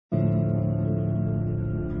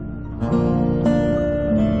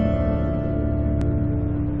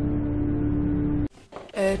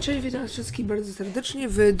Cześć, witam wszystkich bardzo serdecznie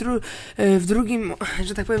w drugim,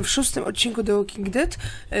 że tak powiem, w 6. odcinku The Walking Dead,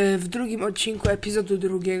 w drugim odcinku epizodu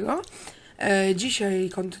drugiego. Dzisiaj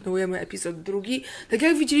kontynuujemy epizod drugi. Tak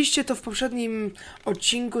jak widzieliście to w poprzednim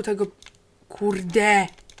odcinku tego... Kurde!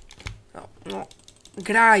 No,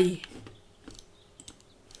 graj!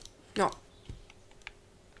 No.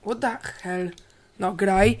 What the hell? No,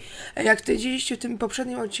 graj. Jak to widzieliście w tym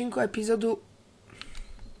poprzednim odcinku epizodu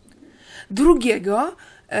drugiego,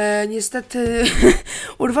 niestety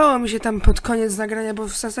urwało mi się tam pod koniec nagrania, bo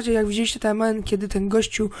w zasadzie jak widzieliście ten moment, kiedy ten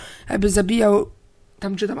gościu jakby zabijał,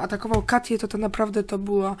 czy tam atakował Katię, to naprawdę to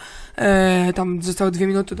było, tam zostało 2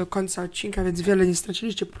 minuty do końca odcinka, więc wiele nie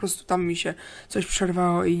straciliście, po prostu tam mi się coś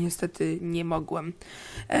przerwało i niestety nie mogłem.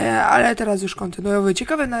 Ale teraz już kontynuuję.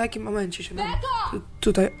 Ciekawe, na jakim momencie się nam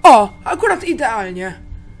tutaj... O! Akurat idealnie!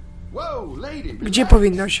 Gdzie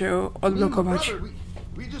powinno się odblokować?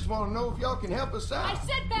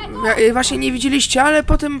 Właśnie nie widzieliście, ale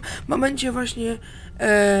po tym momencie właśnie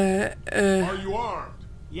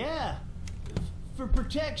Yeah, for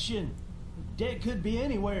protection. Dead could be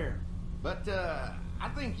anywhere. But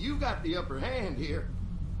I think you got the upper hand here.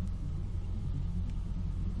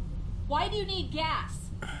 Why do you need gas?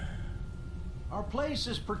 Our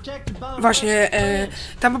place is protected by właśnie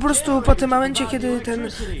tam po prostu po tym momencie, kiedy ten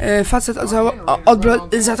facet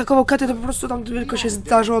zaatakował Katę, to po prostu tam tylko się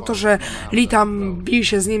zdarzyło to, że Lee tam bił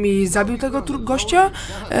się z nimi i zabił tego gościa,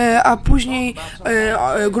 a później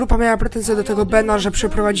grupa miała pretensje do tego Bena, że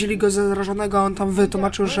przeprowadzili go zarażonego, a on tam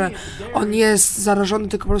wytłumaczył, że on jest zarażony,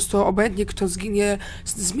 tylko po prostu obojętnie kto zginie,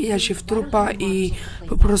 zmienia się w trupa i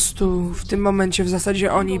po prostu w tym momencie w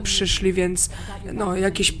zasadzie oni przyszli, więc no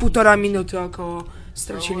jakieś 1,5 minuty około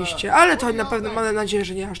straciliście, ale to na pewno mam nadzieję,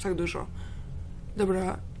 że nie aż tak dużo.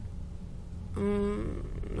 Dobra.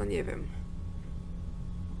 No nie wiem.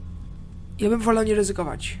 Ja bym wolał nie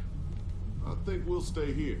ryzykować.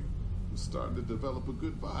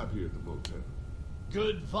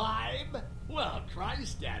 Good vibe? Well,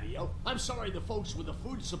 Christ, Daddy-o. I'm sorry the folks with the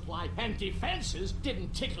food supply and defenses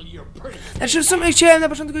didn't tickle your pretty. Znaczy w sumie chciałem na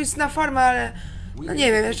początku iść na farmę, ale no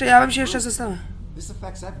nie wiem, ja bym się jeszcze zastanowił.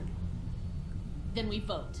 Then we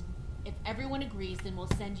vote. If everyone agrees, then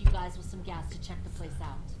we'll send you guys with some gas to check the place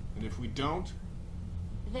out. And if we don't?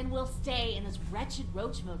 Then we'll stay in this wretched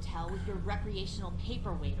roach motel with your recreational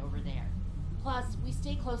paperweight over there. Plus, we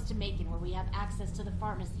stay close to Macon where we have access to the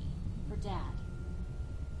pharmacy. For Dad.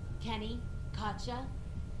 Kenny? Katja?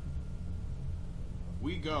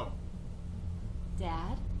 We go.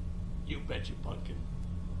 Dad? You betcha, pumpkin.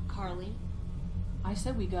 Carly? I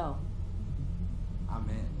said we go. I'm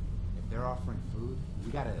in. If they're offering food,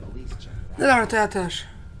 we gotta at least check it out. No dobra, to ja też.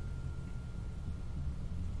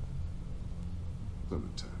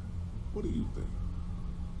 Clementine, what do you think?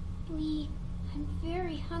 Lee, I'm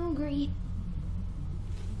very hungry.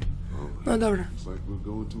 No dobra. It's like we're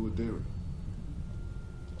going to a dairy.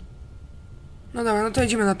 No dobra, no to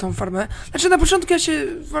idziemy na tą farmę. Znaczy na początku ja się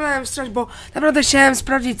wolałem wstrzymać, bo naprawdę chciałem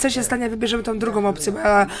sprawdzić, co się stanie, jak wybierzemy tą drugą opcję, bo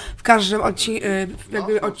ja w każdym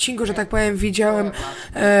odcinku, że tak powiem, widziałem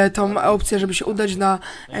tą opcję, żeby się udać na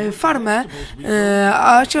farmę,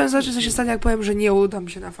 a chciałem zobaczyć, co się stanie, jak powiem, że nie udam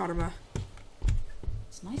się na farmę.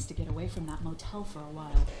 It's nice to get away from that motel for a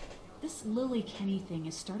while. This Lily Kenny thing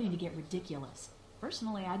is starting to get ridiculous.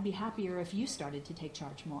 Personally, I'd be happier if you started to take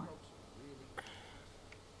charge more.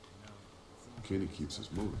 Kenny keeps us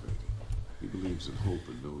motivated. He believes in hope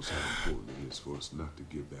and knows how important it is for us not to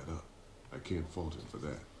give that up. I can't fault him for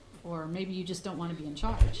that. Or maybe you just don't want to be in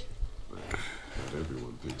charge. But not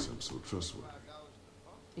everyone thinks I'm so trustworthy.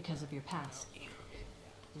 Because of your past.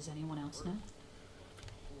 Does anyone else know?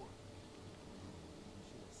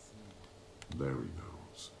 Larry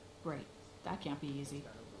knows. Great. That can't be easy.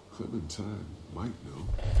 Clementine might know.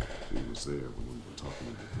 She was there when we were talking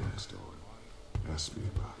in the drugstore and asked me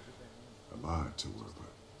about it. I lied to her,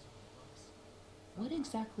 but... What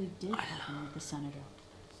exactly did happen with the senator?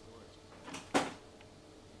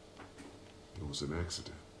 It was an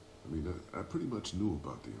accident. I mean, I pretty much knew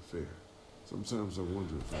about the affair. Sometimes I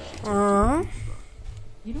wonder if I should talk to you about it.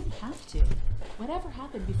 You don't have to. Whatever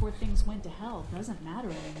happened before things went to hell doesn't matter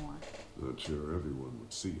anymore. Not sure everyone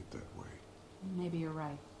would see it that way. Maybe you're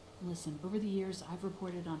right. Listen, over the years, I've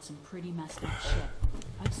reported on some pretty messed up shit.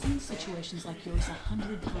 I've seen situations like yours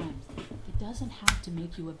 100 times. It doesn't have to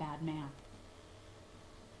make you a bad man.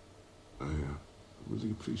 I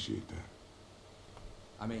really appreciate that.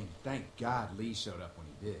 I mean, thank God Lee showed up when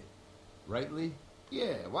he did. Right, Lee?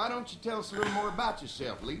 Yeah, why don't you tell us a little more about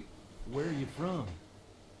yourself, Lee? Where are you from?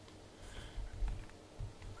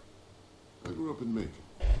 grew up in Macon.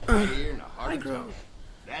 Right here in the heart I of grew town.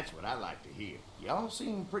 That's what I like to hear. Y'all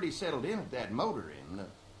seem pretty settled in at that motor inn.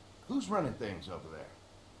 Who's running things over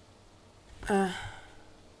there?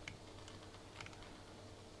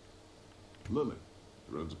 Lily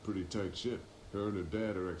runs a pretty tight ship. Her and her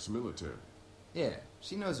dad are ex-military. Yeah,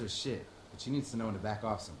 she knows her shit, but she needs to know when to back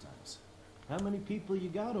off sometimes. How many people you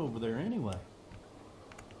got over there anyway?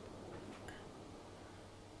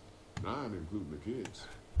 9, including the kids.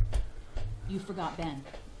 You forgot Ben.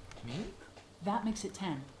 Me? That makes it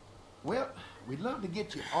 10. Well, we'd love to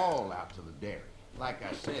get you all out to the dairy. Like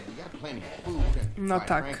I said, we got plenty of food, and No quite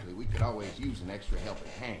tak. frankly, we could always use an extra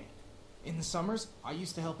helping hand. In the summers, I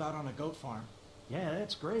used to help out on a goat farm. Yeah,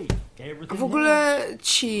 that's great. Everything W ogóle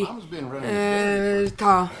ci, Mom's been running the dairy for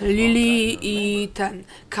ta, Lily i ten,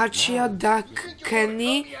 Kacia, Duck,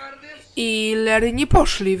 Kenny i Larry nie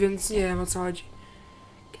poszli, więc nie wiem o co chodzi.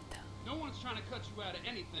 No one's trying to cut you out of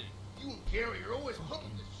anything. You and Gary are always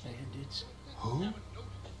pulling this shit. Bandits? Who?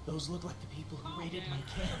 Those look like the people who raided my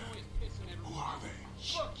camp. Who are they?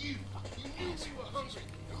 Fuck you! You knew we were hungry,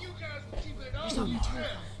 and you guys were keeping it all to yourself.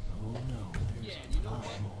 Oh no, Yeah, there's and you know a lot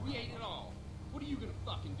what? more. We ate it all. What are you gonna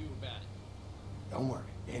fucking do about it? Don't worry,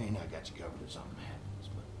 Danny and I got you covered if something happens,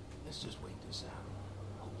 but let's just wait this out.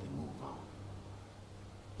 Hope they move on.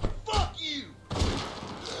 Fuck you!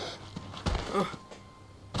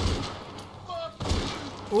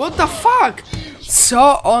 What the fuck?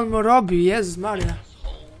 Co on mu robi? Jezus Maria.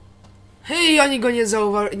 Hej, oni go nie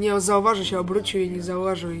zauważył, się obrócił i nie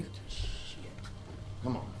zauważył ich.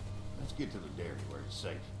 Come on, let's get to the dairy where it's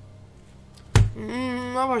safe.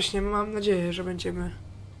 No właśnie, mam nadzieję, że będziemy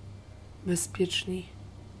bezpieczni.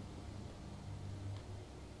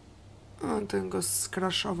 O, ten go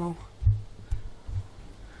skraszował.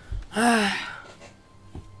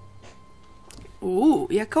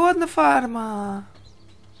 Jaka ładna farma.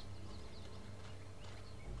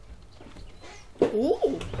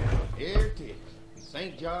 Here it is,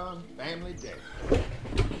 St.John family dairy.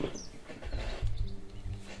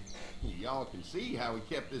 Y'all can see how we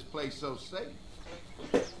kept this place so safe.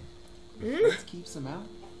 Let's keep some out.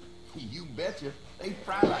 You betcha. They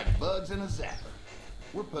fry like bugs in a zapper.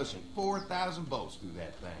 We're pushing 4,000 volts through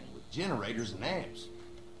that thing with generators and amps.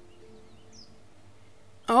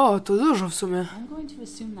 O, to dużo w sumie. I'm going to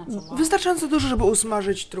assume that's a lot. Wystarczająco dużo, żeby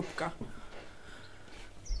usmażyć trupka.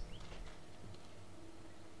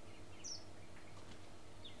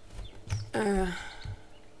 Ever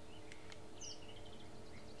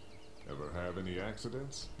have any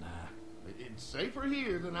accidents? It's safer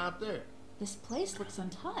here than out there. This place looks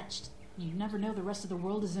untouched. You never know the rest of the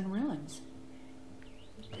world is in ruins.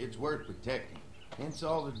 It's worth protecting. Hence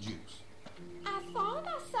all the juice. I thought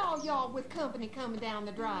I saw y'all with company coming down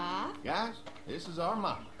the drive. Guys, this is our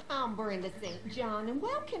mama. I'm Brenda St. John, and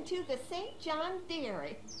welcome to the St. John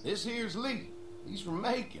Dairy. This here's Lee. He's from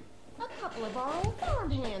Macon. A couple of our old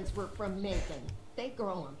farmhands were from Macon. They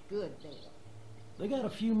grow 'em good there. They got a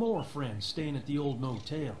few more friends staying at the old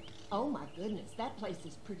motel. Oh my goodness, that place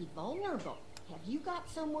is pretty vulnerable. Have you got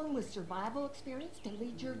someone with survival experience to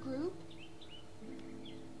lead your group?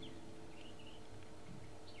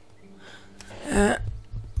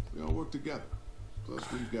 We all work together. Plus,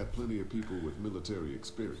 we've got plenty of people with military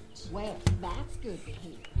experience. Well, that's good to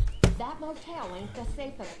hear. That motel ain't the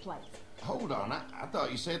safest place. Hold on, I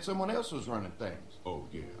thought you said someone else was running things. Oh,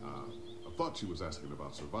 yeah, I thought she was asking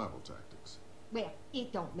about survival tactics. Well,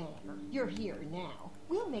 it don't matter. You're here now.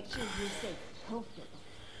 We'll make sure you're safe and comfortable.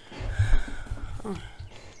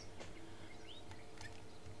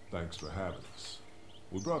 Thanks for having us.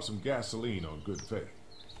 We brought some gasoline on good faith.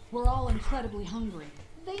 We're all incredibly hungry.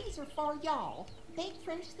 These are for y'all. Baked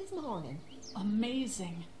fresh this morning.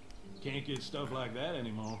 Amazing. Can't get stuff like that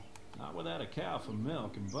anymore. Not without a cow for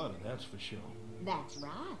milk and butter, that's for sure. That's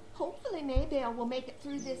right. Hopefully Maybelle will make it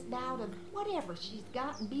through this bout of whatever she's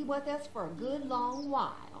got and be with us for a good long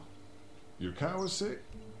while. Your cow is sick?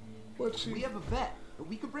 What's she... We have a vet, but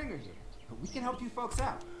we could bring her here. We can help you folks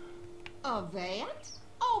out. A vet?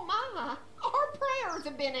 Oh my! Our prayers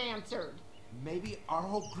have been answered. Maybe our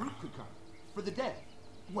whole group could come. For the day.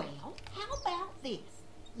 Well, how about this?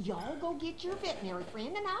 Y'all go get your veterinary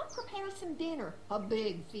friend and I'll prepare some dinner. A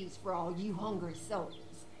big feast for all you hungry souls.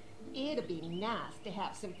 It'll be nice to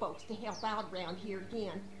have some folks to help out around here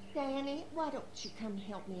again. Danny, why don't you come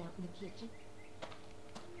help me out in the kitchen?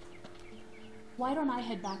 Why don't I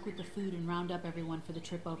head back with the food and round up everyone for the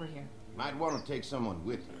trip over here? Might want to take someone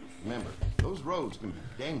with you. Remember, those roads can be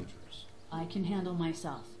dangerous. I can handle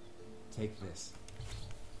myself. Take this.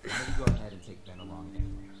 Maybe go ahead and take Ben along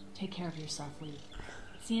then. Take care of yourself, Lee.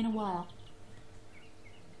 See you in a while.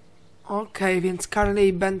 Okej, więc Carly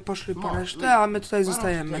i Ben poszli po resztę, a my tutaj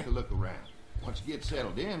zostajemy. Once you get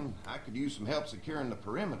settled in, I could use some help securing the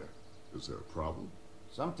perimeter. Is there a problem?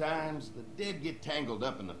 Sometimes the dead get tangled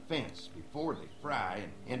up in the fence before they fry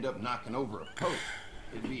and end up knocking over a post.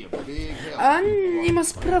 It'd be a big help. A nie ma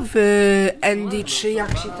sprawy, Andy, czy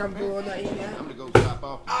jak się tam było na imię?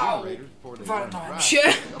 Au! Walnąłem się!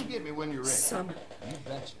 Sam.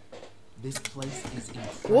 This place is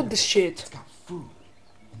incredible. What the shit? It's got food.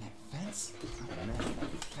 And that fence? Oh man,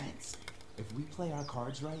 fence. If we play our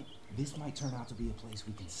cards right, this might turn out to be a place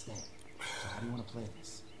we can stay. So how do you want to play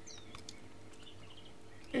this?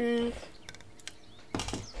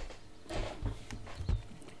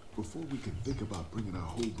 Before we can think about bringing our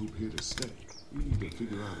whole group here to stay, we need to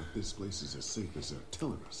figure out if this place is as safe as they're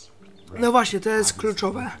telling us. No właśnie, to jest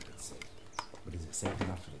kluczowe. But is it safe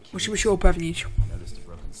enough for the kids? Musimy się upewnić. Noticed a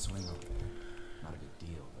broken swing over there. Not a big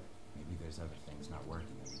deal, but maybe there's other things not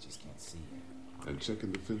working that we just can't see. And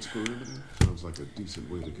checking the fence perimeter sounds like a decent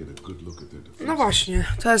way to get a good look at their defense. No właśnie,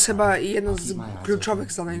 to jest chyba jedno z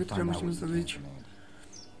kluczowych zadań, które musimy zrobić.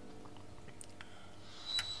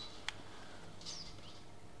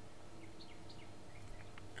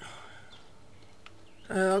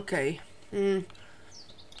 Okej.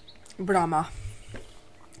 Brama.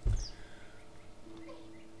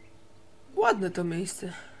 Ładne to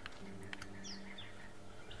miejsce.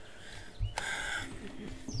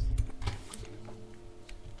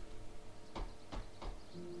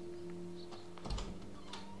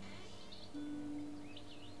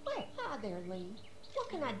 Well, hi there, Lee. What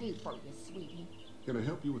can I do for you, sweetie? Can I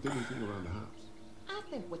help you with anything around the house? I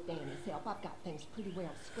think with Danny's help, I've got things pretty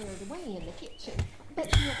well squared away in the kitchen.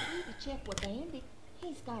 But feel free to check with Andy.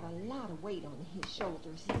 He's got a lot of weight on his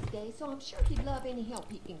shoulders these days, so I'm sure he'd love any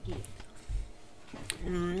help he can get.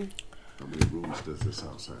 How many rooms does this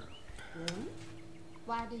house have? Rooms?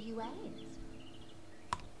 Why do you ask?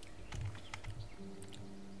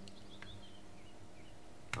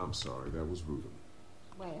 I'm sorry, that was rude.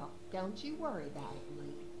 Well, don't you worry about it,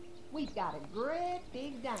 Lee. We've got a great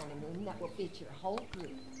big dining room that will fit your whole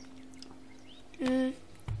group. The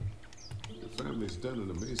family's done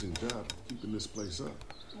an amazing job keeping this place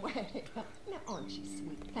up. Well, now aren't you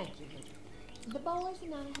sweet? Thank you, Lee. The boys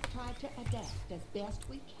and I have tried to adapt as best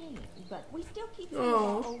we can, but we still keep some of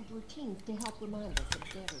our old routines to help remind us of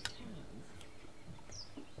better times.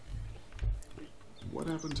 What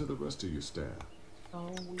happened to the rest of your staff?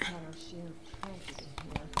 Oh, we've had our share of tragedy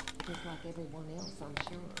here, just like everyone else, I'm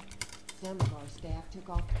sure. Some of our staff took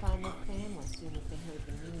off to find their family as soon as they heard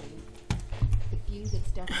the news. The few that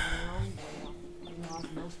stuck around, well, we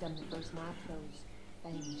lost most of them the first night those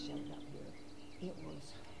things showed up here. It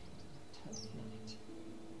was a tough night.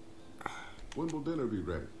 When will dinner be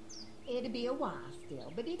ready? It'll be a while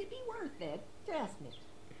still, but it'll be worth it. Trust me.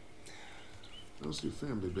 How's your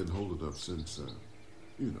family been holding up since,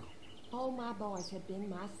 you know? Oh, my boys have been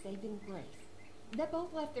my saving grace. They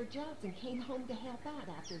both left their jobs and came home to help out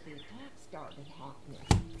after the attack started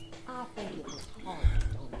happening. I think it was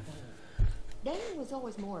hardest on Danny. Danny was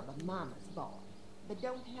always more of a mama's boy, but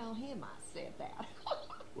don't tell him I said that.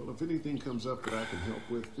 Well, if anything comes up that I can help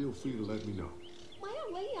with, feel free to let me know.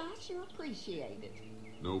 Well, Lee, I sure appreciate it.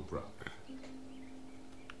 No problem.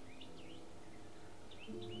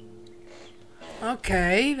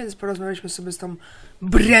 Okej, więc porozmawialiśmy sobie z tą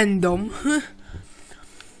Brendą.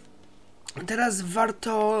 Teraz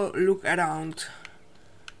warto look around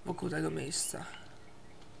wokół tego miejsca.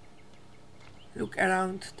 Look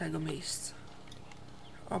around tego miejsca.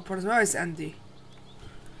 O, porozmawiaj z Andy.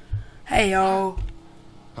 Heyo!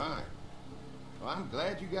 Hi. Well, I'm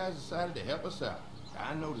glad you guys decided to help us out.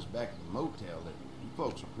 I noticed back at the motel that you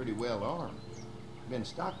folks are pretty well armed. Been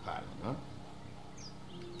stockpiling, huh?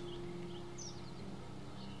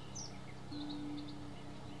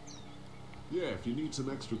 Yeah, if you need some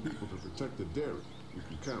extra people to protect the dairy, you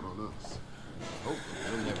can count on us. Hopefully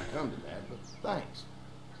it'll never come to that, but thanks.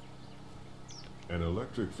 An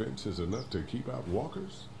electric fence is enough to keep out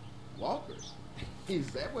walkers? Walkers?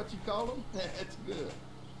 Is that what you call them? That's good.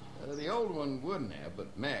 The old one wouldn't have,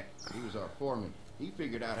 but Mac, he was our foreman, he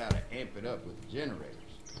figured out how to amp it up with the generators.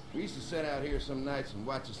 We used to sit out here some nights and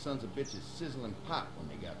watch the sons of bitches sizzle and pop when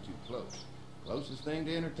they got too close. Closest thing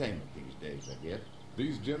to entertainment these days, I guess.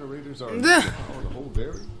 These generators are enough to power the whole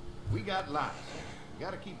dairy? We got lots. We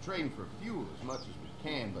gotta keep trading for fuel as much as we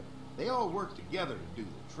can, but they all work together to do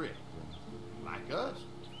the trick. Like us.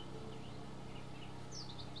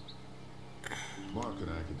 Mark and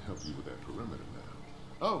I can help you with that perimeter now.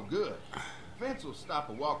 Oh, good. The fence will stop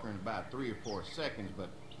a walker in about 3 or 4 seconds, but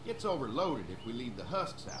gets overloaded if we leave the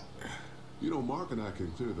husks out there. You know, Mark and I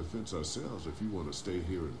can clear the fence ourselves if you want to stay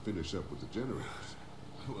here and finish up with the generators.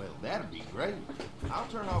 Well, that'd be great. I'll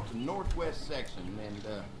turn off the northwest section, and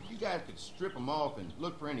if you guys could strip them off and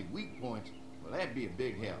look for any weak points, well, that'd be a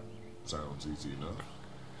big help. Sounds easy enough.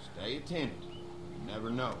 Stay attentive. You never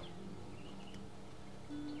know.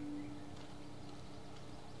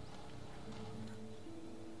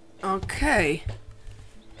 Okej.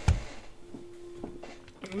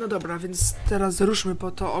 No dobra, więc teraz ruszmy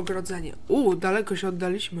po to ogrodzenie. Daleko się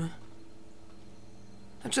oddaliśmy.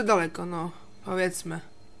 Znaczy daleko, no, powiedzmy.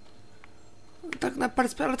 Tak na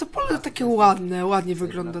perspektywę, ale to pole takie ładnie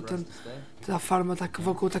wygląda ta farma, tak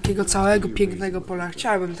wokół takiego całego pięknego pola.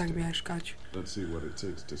 Chciałbym tak mieszkać.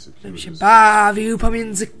 Bym się bawił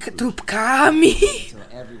pomiędzy trupkami.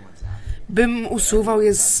 Bym usuwał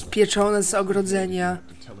je spieczone z ogrodzenia.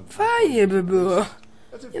 Fajnie by było.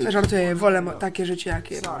 Nie no, żartuję, wolę takie życie,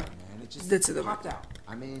 jakie zdecydowanie.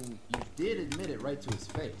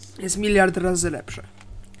 Jest miliard razy lepsze.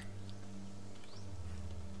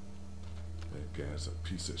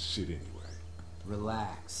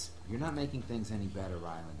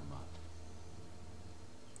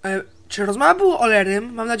 Czy rozmowa była o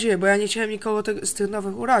Lerym? Mam nadzieję, bo ja nie chciałem nikogo z tych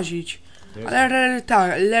nowych urazić. Ale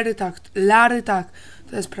Lary tak.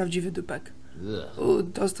 To jest prawdziwy dupek.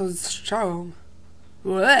 Dostał strzałą.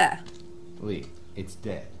 Lee, it's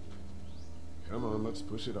dead. Come on, let's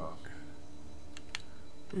push it off.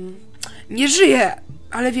 Nie żyje,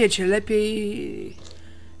 ale wiecie, lepiej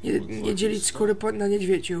nie dzielić skóry na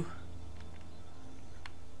niedźwiedziu.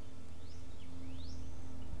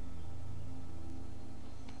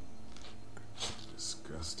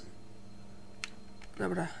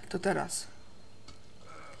 Dobra, to teraz.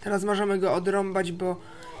 Teraz możemy go odrąbać, bo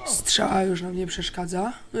strzała już nam nie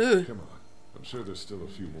przeszkadza. I'm sure there's still a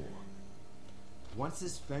few more. Once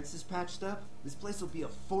this fence is patched up, this place will be a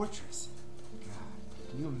fortress.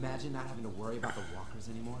 God, can you imagine not having to worry about the walkers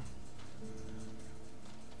anymore?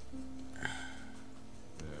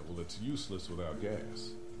 Yeah, well, it's useless without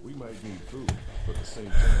gas. We might need food, but the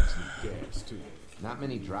St.Johns need gas too. Not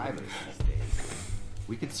many drivers these days.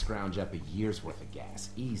 We could scrounge up a year's worth of gas,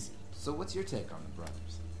 easy. So what's your take on the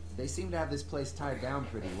brothers? They seem to have this place tied down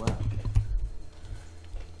pretty well.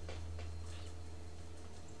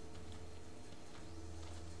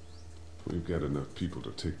 We've got enough people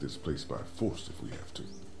to take this place by force if we have to.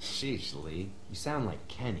 Sheesh, Lee. You sound like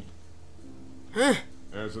Kenny.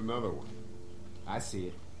 There's another one. I see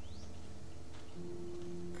it.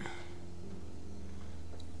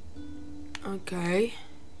 Okej.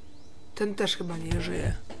 Ten też chyba nie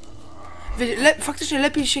żyje. Faktycznie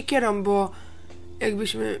lepiej siekierą, bo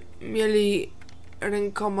jakbyśmy mieli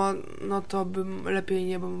rękoma, no to bym lepiej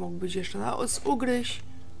nie, bo mógł być jeszcze na ugryź.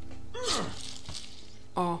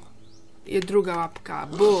 O. I druga łapka.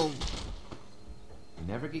 Boom. You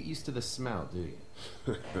never get used to the smell, do you?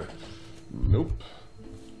 Nope.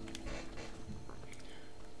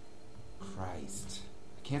 Christ.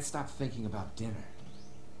 I can't stop thinking about dinner.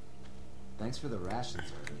 Thanks for the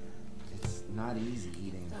rations earlier. It's not easy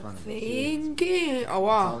eating in front of the kids. Oh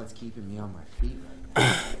wow. That's all that's keeping me on my feet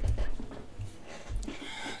right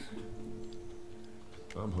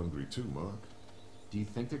now. I'm hungry too, Mark. Do you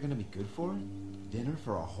think they're gonna be good for it? Dinner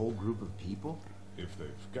for a whole group of people? If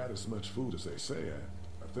they've got as much food as they say,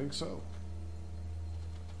 I think so.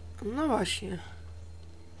 No właśnie.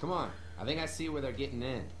 Come on, I think I see where they're getting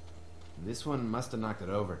in. This one must have knocked it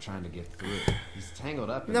over trying to get through. He's tangled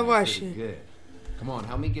up in No there pretty właśnie. good. Come on,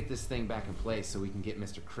 help me get this thing back in place so we can get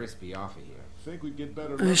Mr. Crispy off of here. Think we'd get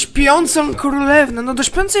better. Śpiącą królewną. No do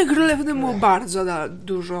śpiącej królewny mu bardzo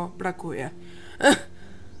dużo brakuje.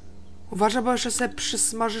 Uważaj, bo jeszcze sobie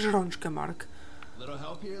przysmażysz rączkę, Mark.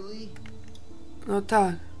 No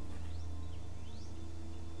tak.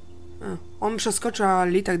 On przeskoczy, a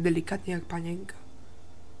Lee tak delikatnie jak panienka.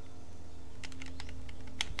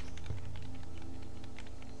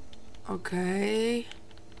 Okej.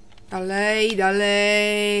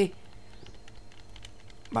 Dalej.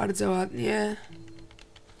 Bardzo ładnie.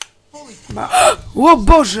 O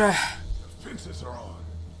Boże!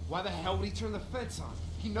 Why the hell would he turn the fence on?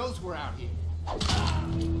 He knows we're out here.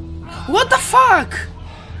 What the fuck?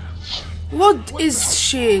 What is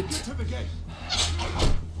shit?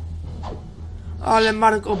 Ale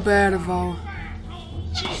Mark oberwał.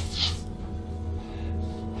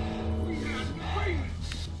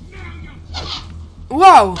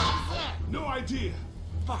 Wow! No idea.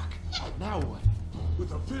 Fuck. Now what? With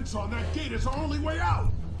the fence on that gate, it's our only way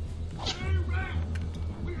out.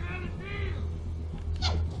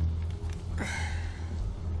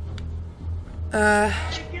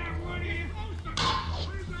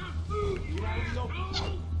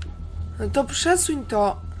 No to przesuń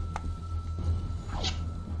to.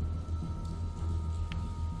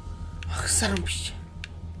 Ach, zarąbiście.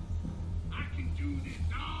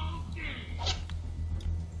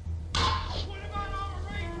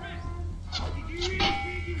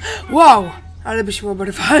 Wow! Ale byśmy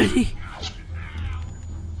oberwali.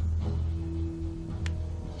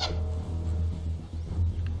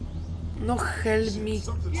 No help me.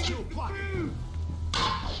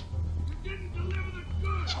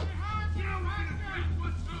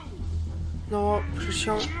 No,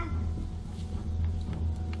 przysiąg...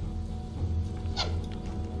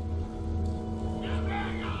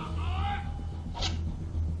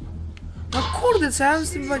 No kurde, co ja mam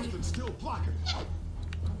z tym bardziej...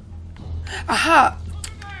 Aha!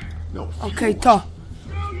 Okej, to.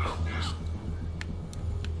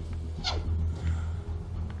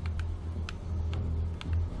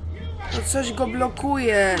 No coś go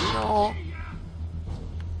blokuje, no.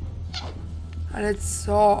 Ale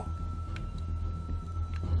co?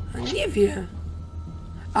 No nie wiem.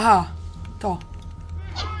 Aha, to.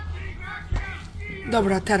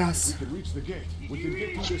 Dobra, teraz.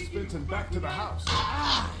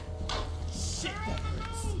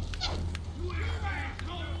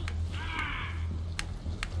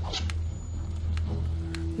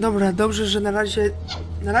 Dobra, dobrze, że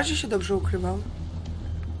na razie się dobrze ukrywam.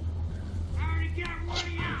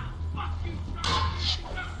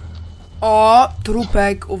 O,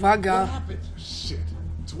 trupek, uwaga.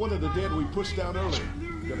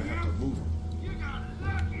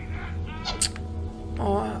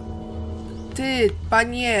 O, ty,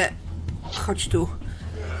 panie. Chodź tu.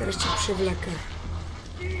 Teraz cię przewlekę.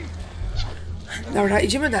 Dobra,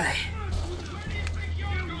 idziemy dalej.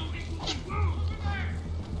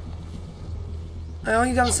 A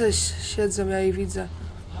oni tam sobie siedzą, ja ich widzę.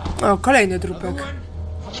 O, kolejny trupek.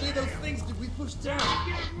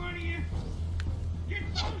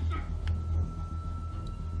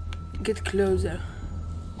 Get closer.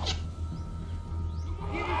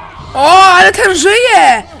 O, ale ten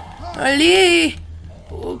żyje! Lee!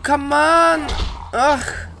 Come on!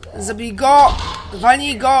 Ach, zabij go!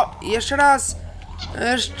 Walnij go! Jeszcze raz!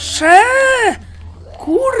 Jeszcze!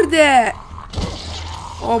 Kurde!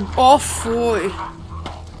 O fuj!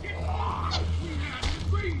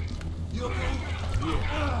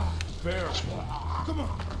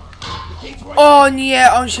 O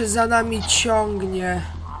nie, on się za nami ciągnie.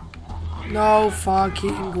 No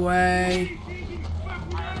fucking way.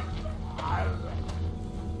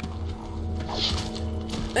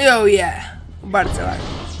 Oh yeah. Bardzo ładnie.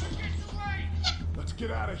 Let's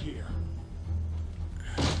get out of here.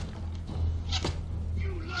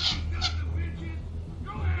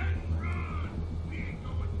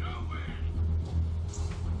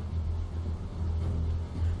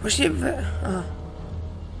 Właśnie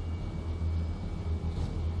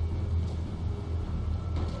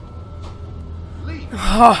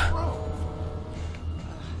Oh.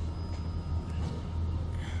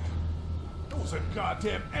 There was a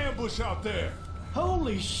goddamn ambush out there.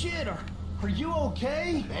 Holy shit, are you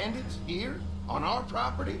okay? Bandits here? On our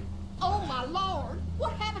property? Oh my lord!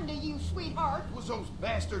 What happened to you, sweetheart? It was those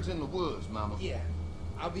bastards in the woods, Mama. Yeah,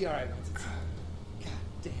 I'll be alright once it's done. God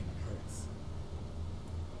damn, it hurts.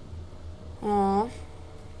 O.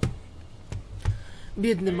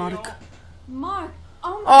 Biedny Mark. Mark,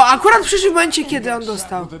 oh O, akurat przyszedł w momencie, kiedy on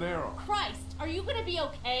dostał. Christ, are you gonna be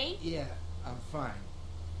okay? Yeah, I'm fine.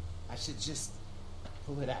 I should just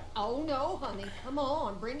pull it out. Oh no, honey. Come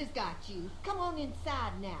on, Brenda's got you. Come on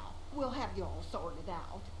inside now. We'll have you all sorted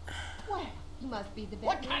out. Well, you must be the best.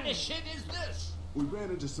 What kind of shit is this? We ran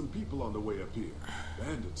into some people on the way up here.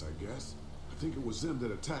 Bandits, I guess. I think it was them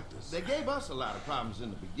that attacked us. They gave us a lot of problems in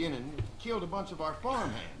the beginning. Killed a bunch of our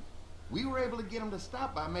farmhands. We were able to get them to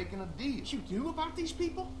stop by making a deal. You knew about these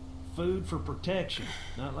people? Food for protection.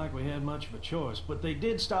 Not like we had much of a choice, but they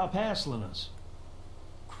did stop hassling us.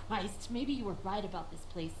 Christ, maybe you were right about this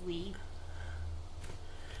place, Lee.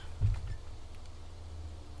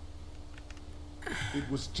 It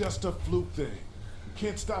was just a fluke thing. You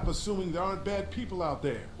can't stop assuming there aren't bad people out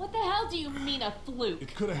there. What the hell do you mean a fluke?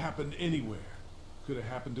 It could have happened anywhere. Could have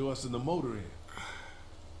happened to us in the motor inn.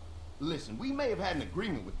 Listen, we may have had an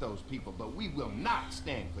agreement with those people, but we will not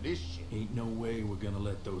stand for this shit. Ain't no way we're gonna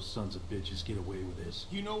let those sons of bitches get away with this.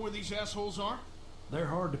 You know where these assholes are? They're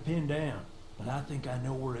hard to pin down, but I think I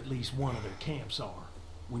know where at least one of their camps are.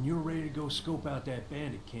 When you're ready to go scope out that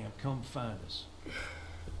bandit camp, come find us.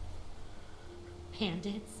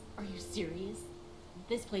 Bandits? Are you serious?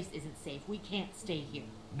 This place isn't safe. We can't stay here.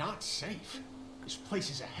 Not safe? This place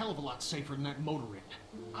is a hell of a lot safer than that motor inn.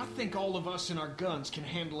 I think all of us and our guns can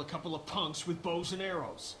handle a couple of punks with bows and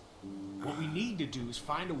arrows. What we need to do is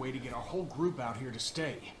find a way to get our whole group out here to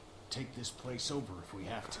stay. Take this place over if we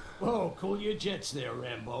have to. Oh, cool your jets there,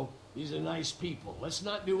 Rambo. These are nice people. Let's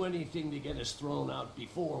not do anything to get us thrown out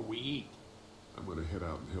before we eat. I'm gonna head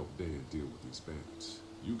out and help Dan deal with these bandits.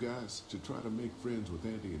 You guys should try to make friends with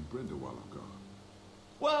Andy and Brenda while I'm gone.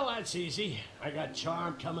 Well, that's easy. I got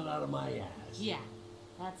charm coming out of my ass. Yeah,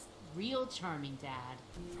 that's real charming, Dad.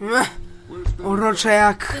 Urocze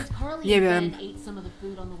jak... Since Carly nie and wiem. Ben ate some of the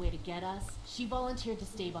food on the way to get us, she volunteered to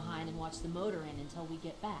stay behind and watch the motor inn until we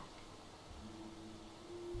get back.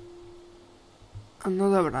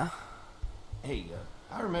 No dobra. Hey,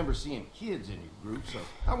 I remember seeing kids in your group, so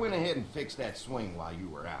I went ahead and fixed that swing while you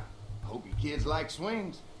were out. Hope you kids like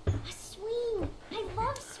swings. A swing. I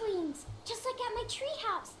love swings. Just like at my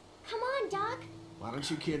treehouse. Come on, Doc. Why don't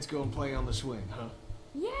you kids go and play on the swing, huh?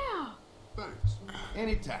 Yeah. Thanks.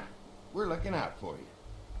 Anytime. We're looking out for you.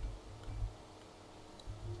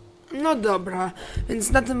 No dobra,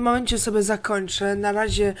 więc na tym momencie sobie zakończę. Na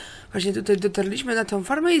razie właśnie tutaj dotarliśmy na tą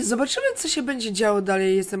farmę i zobaczymy, co się będzie działo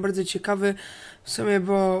dalej. Jestem bardzo ciekawy w sumie,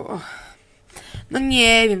 bo... No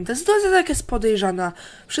nie wiem, ta sytuacja taka jest podejrzana.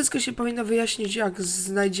 Wszystko się powinno wyjaśnić, jak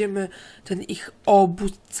znajdziemy ten ich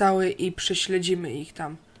obóz cały i prześledzimy ich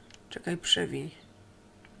tam. Czekaj, przewiń.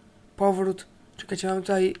 Powrót. Czekajcie, mam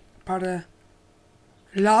tutaj parę...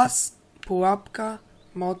 Las, pułapka,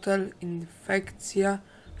 motel, infekcja,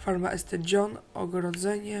 farma St.John,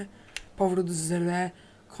 ogrodzenie, powrót z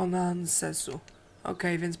rekonansesu.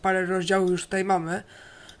 Okej, więc parę rozdziałów już tutaj mamy.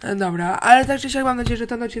 Dobra, ale tak czy siak mam nadzieję, że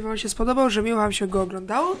ten odcinek wam się spodobał, że miło wam się go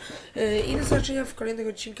oglądało. I do zobaczenia w kolejnych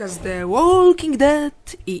odcinkach z The Walking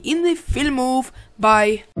Dead i innych filmów.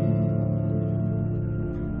 Bye!